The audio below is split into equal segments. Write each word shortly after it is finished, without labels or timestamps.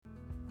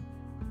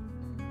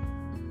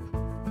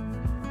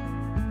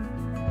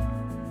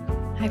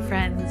Hi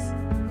friends,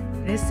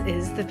 this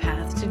is The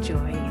Path to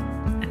Joy,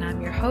 and I'm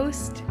your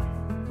host,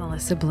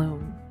 Melissa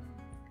Bloom.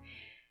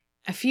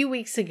 A few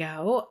weeks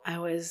ago, I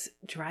was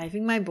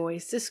driving my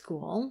boys to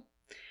school.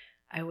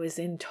 I was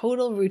in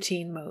total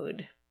routine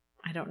mode.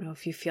 I don't know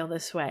if you feel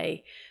this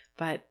way,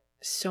 but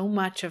so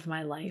much of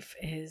my life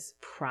is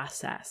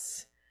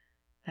process.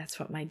 That's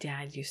what my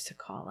dad used to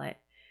call it.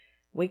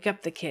 Wake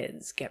up the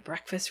kids, get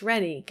breakfast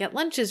ready, get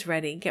lunches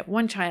ready, get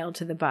one child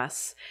to the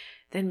bus,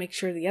 then make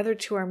sure the other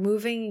two are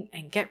moving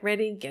and get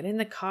ready, get in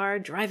the car,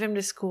 drive him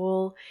to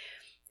school.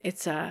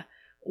 It's a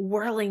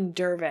whirling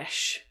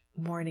dervish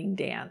morning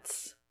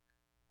dance.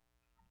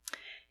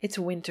 It's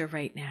winter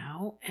right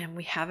now and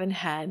we haven't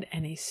had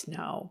any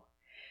snow.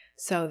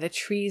 So the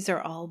trees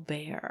are all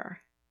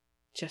bare,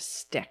 just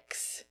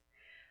sticks.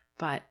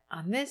 But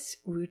on this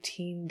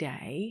routine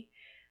day,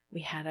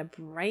 we had a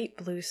bright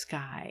blue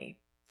sky.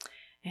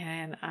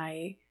 And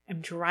I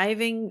am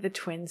driving the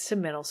twins to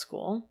middle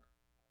school.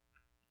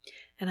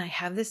 And I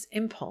have this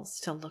impulse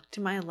to look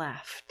to my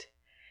left.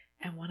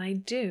 And when I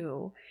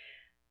do,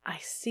 I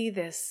see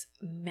this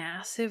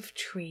massive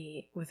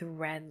tree with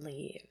red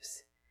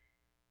leaves.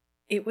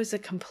 It was a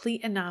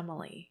complete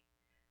anomaly.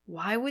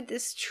 Why would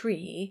this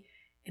tree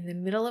in the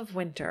middle of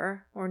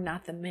winter, or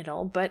not the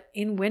middle, but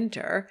in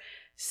winter,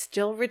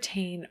 still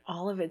retain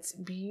all of its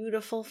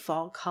beautiful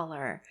fall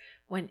color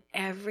when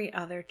every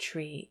other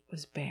tree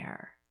was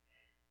bare?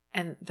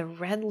 And the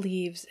red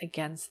leaves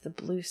against the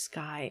blue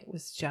sky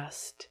was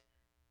just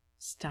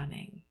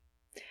stunning.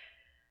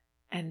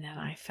 And then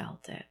I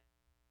felt it.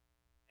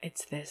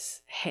 It's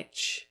this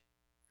hitch.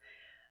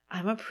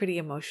 I'm a pretty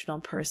emotional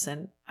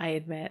person, I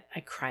admit.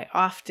 I cry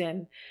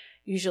often,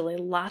 usually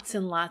lots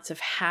and lots of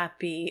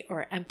happy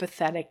or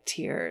empathetic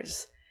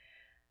tears.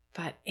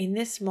 But in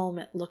this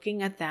moment,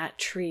 looking at that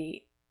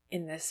tree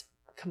in this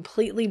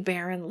completely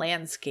barren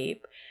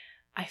landscape,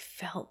 I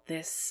felt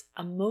this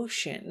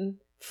emotion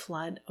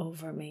flood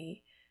over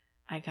me.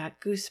 I got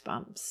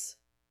goosebumps.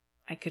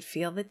 I could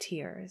feel the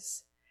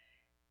tears.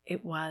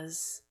 It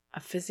was a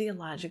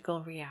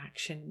physiological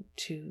reaction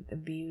to the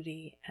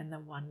beauty and the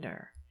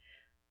wonder.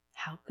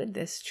 How could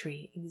this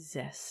tree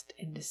exist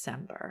in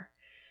December?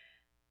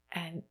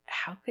 And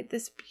how could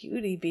this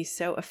beauty be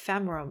so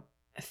ephemeral?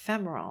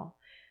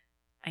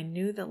 I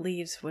knew the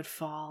leaves would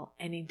fall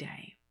any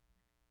day.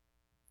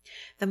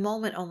 The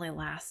moment only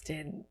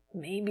lasted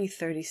maybe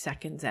 30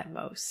 seconds at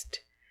most.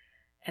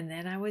 And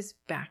then I was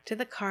back to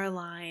the car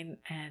line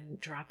and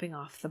dropping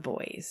off the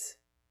boys.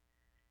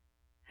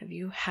 Have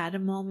you had a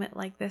moment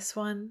like this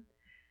one?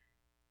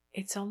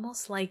 It's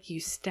almost like you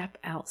step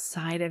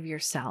outside of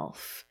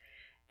yourself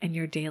and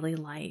your daily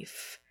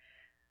life,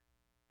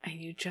 and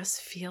you just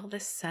feel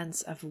this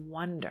sense of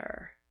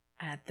wonder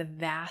at the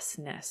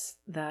vastness,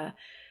 the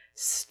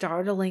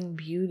startling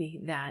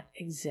beauty that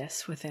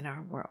exists within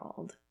our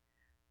world.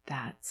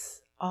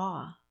 That's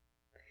awe.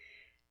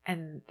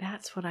 And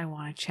that's what I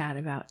want to chat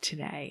about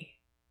today.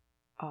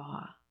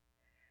 Awe.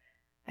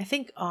 I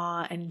think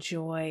awe and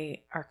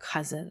joy are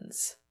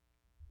cousins.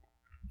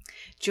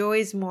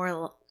 Joy's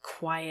more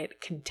quiet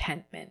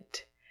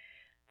contentment,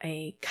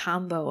 a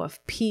combo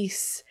of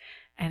peace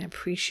and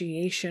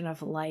appreciation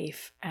of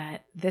life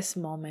at this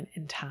moment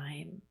in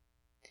time.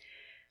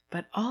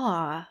 But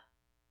awe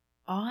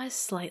is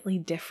slightly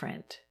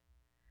different.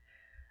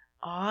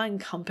 Awe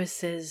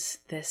encompasses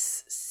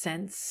this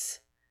sense,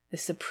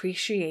 this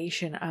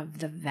appreciation of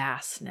the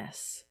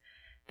vastness,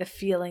 the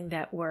feeling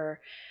that we're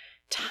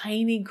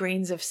tiny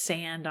grains of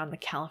sand on the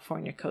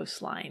California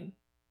coastline.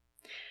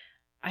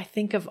 I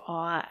think of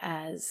awe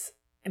as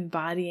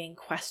embodying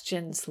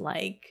questions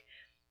like,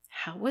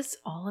 how was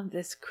all of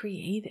this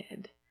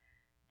created?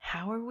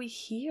 How are we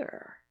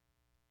here?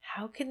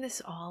 How can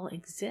this all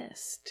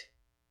exist?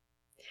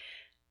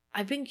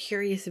 I've been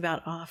curious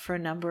about awe for a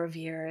number of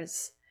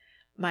years.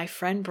 My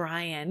friend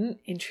Brian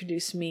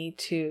introduced me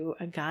to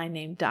a guy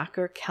named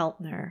Dr.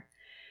 Keltner.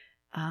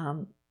 I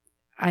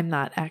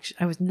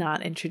was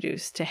not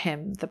introduced to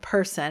him, the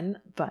person,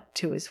 but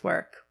to his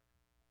work.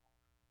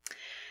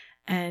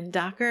 And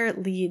Dr.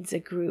 leads a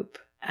group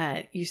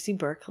at UC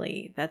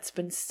Berkeley that's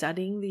been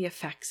studying the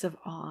effects of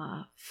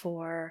awe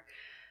for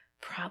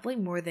probably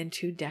more than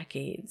 2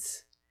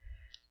 decades.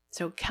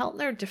 So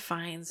Keltner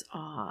defines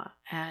awe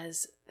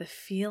as the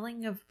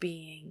feeling of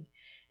being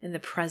in the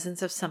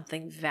presence of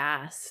something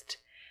vast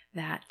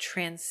that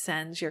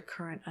transcends your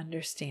current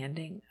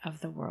understanding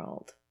of the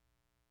world.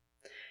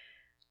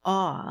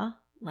 Awe,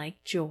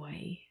 like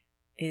joy,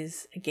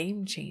 is a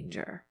game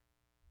changer.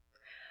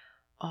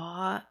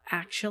 Awe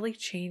actually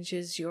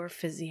changes your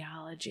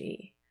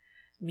physiology,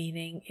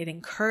 meaning it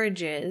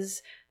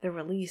encourages the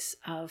release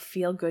of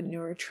feel-good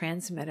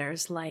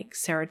neurotransmitters like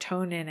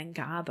serotonin and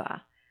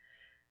GABA.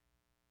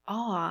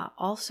 Awe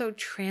also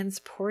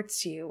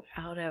transports you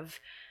out of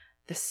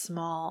the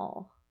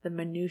small, the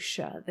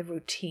minutia, the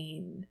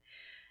routine,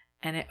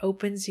 and it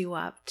opens you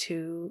up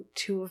to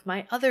 2 of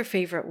my other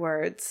favorite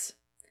words,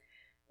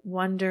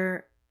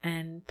 wonder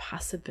and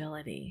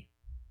possibility.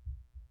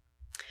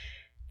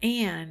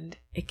 And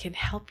it can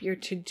help your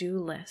to-do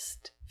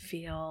list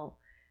feel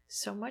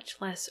so much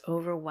less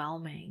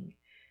overwhelming,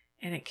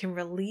 and it can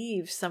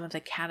relieve some of the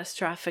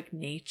catastrophic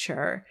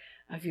nature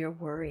of your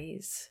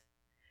worries.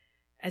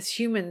 As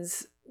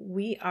humans,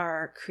 we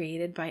are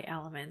created by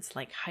elements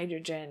like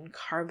hydrogen,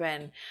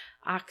 carbon,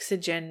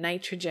 oxygen,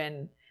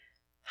 nitrogen.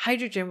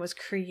 Hydrogen was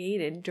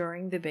created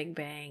during the Big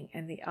Bang,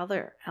 and the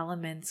other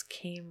elements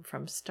came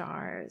from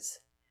stars.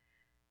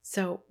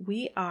 So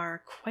we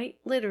are quite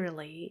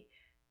literally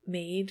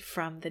made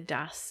from the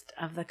dust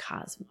of the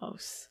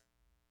cosmos.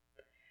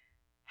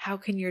 How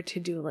can your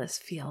to-do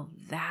list feel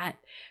that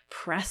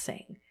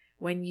pressing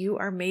when you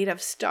are made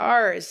of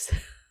stars?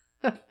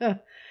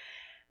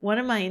 One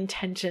of my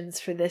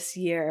intentions for this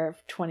year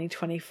of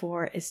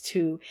 2024 is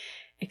to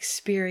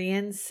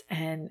experience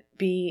and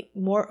be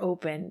more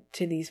open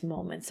to these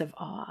moments of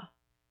awe.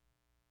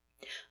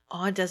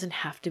 Awe doesn't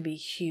have to be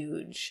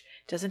huge,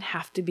 doesn't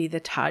have to be the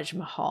Taj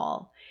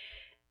Mahal.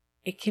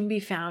 It can be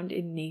found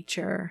in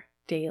nature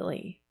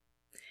daily.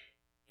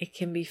 It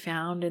can be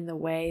found in the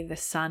way the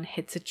sun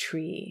hits a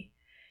tree.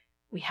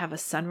 We have a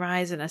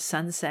sunrise and a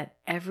sunset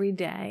every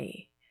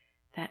day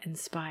that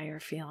inspire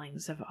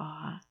feelings of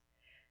awe.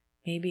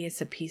 Maybe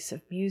it's a piece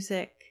of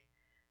music,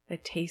 the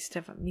taste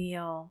of a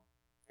meal.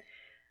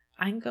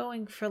 I'm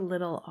going for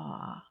little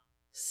awe,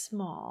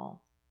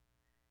 small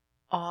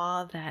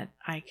awe that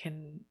I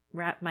can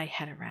wrap my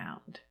head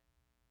around.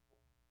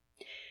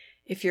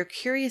 If you're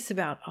curious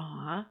about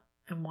awe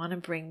and want to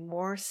bring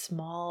more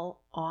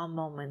small awe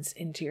moments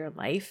into your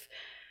life,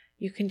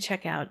 you can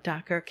check out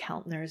Dr.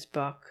 Keltner's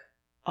book,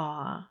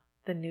 Awe,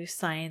 The New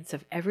Science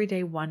of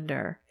Everyday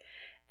Wonder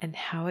and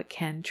How It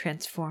Can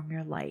Transform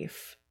Your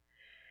Life.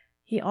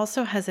 He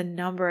also has a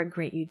number of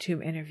great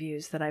YouTube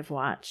interviews that I've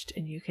watched,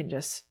 and you can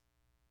just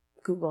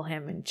Google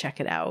him and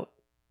check it out.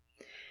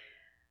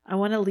 I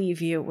want to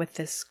leave you with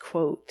this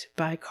quote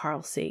by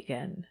Carl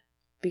Sagan,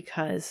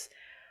 because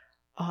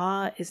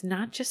awe is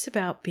not just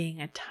about being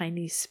a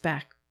tiny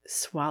speck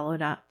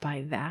swallowed up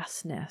by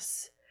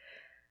vastness,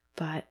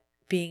 but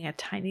being a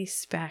tiny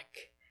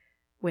speck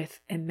with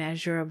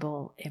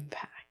immeasurable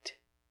impact.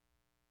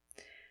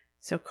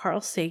 So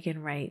Carl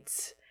Sagan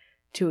writes,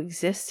 "To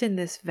exist in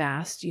this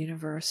vast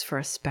universe for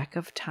a speck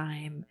of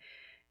time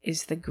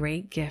is the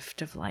great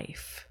gift of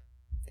life.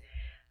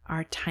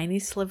 Our tiny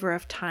sliver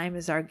of time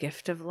is our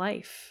gift of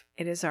life.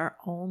 It is our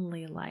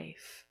only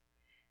life.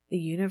 The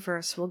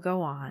universe will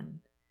go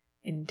on,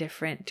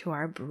 indifferent to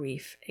our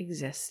brief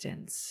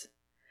existence.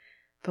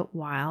 But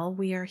while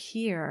we are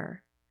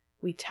here,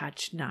 we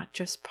touch not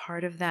just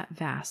part of that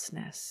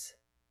vastness,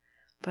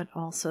 but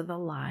also the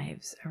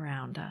lives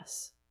around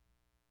us."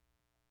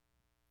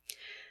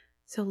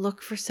 So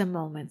look for some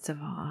moments of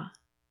awe.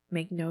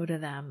 Make note of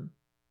them.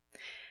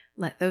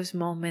 Let those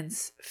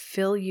moments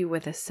fill you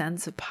with a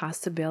sense of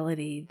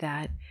possibility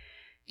that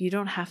you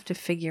don't have to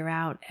figure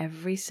out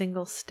every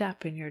single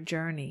step in your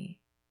journey.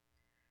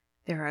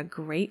 There are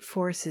great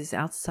forces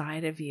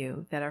outside of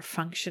you that are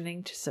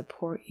functioning to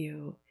support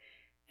you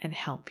and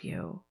help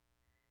you.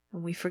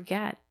 And we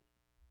forget.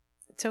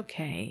 It's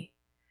okay.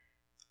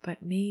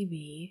 But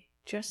maybe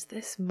just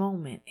this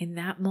moment, in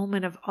that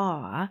moment of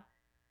awe,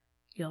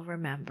 you'll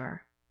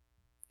remember.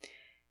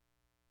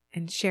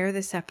 And share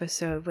this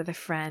episode with a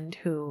friend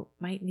who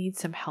might need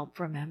some help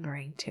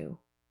remembering too.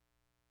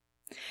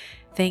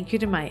 Thank you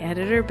to my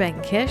editor,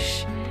 Ben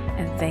Kish,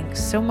 and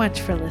thanks so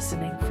much for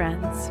listening,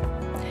 friends.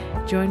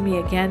 Join me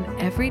again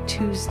every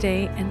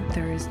Tuesday and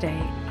Thursday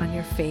on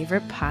your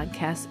favorite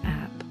podcast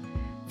app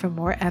for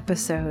more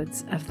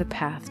episodes of The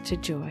Path to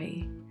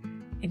Joy.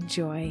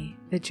 Enjoy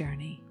the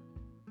journey.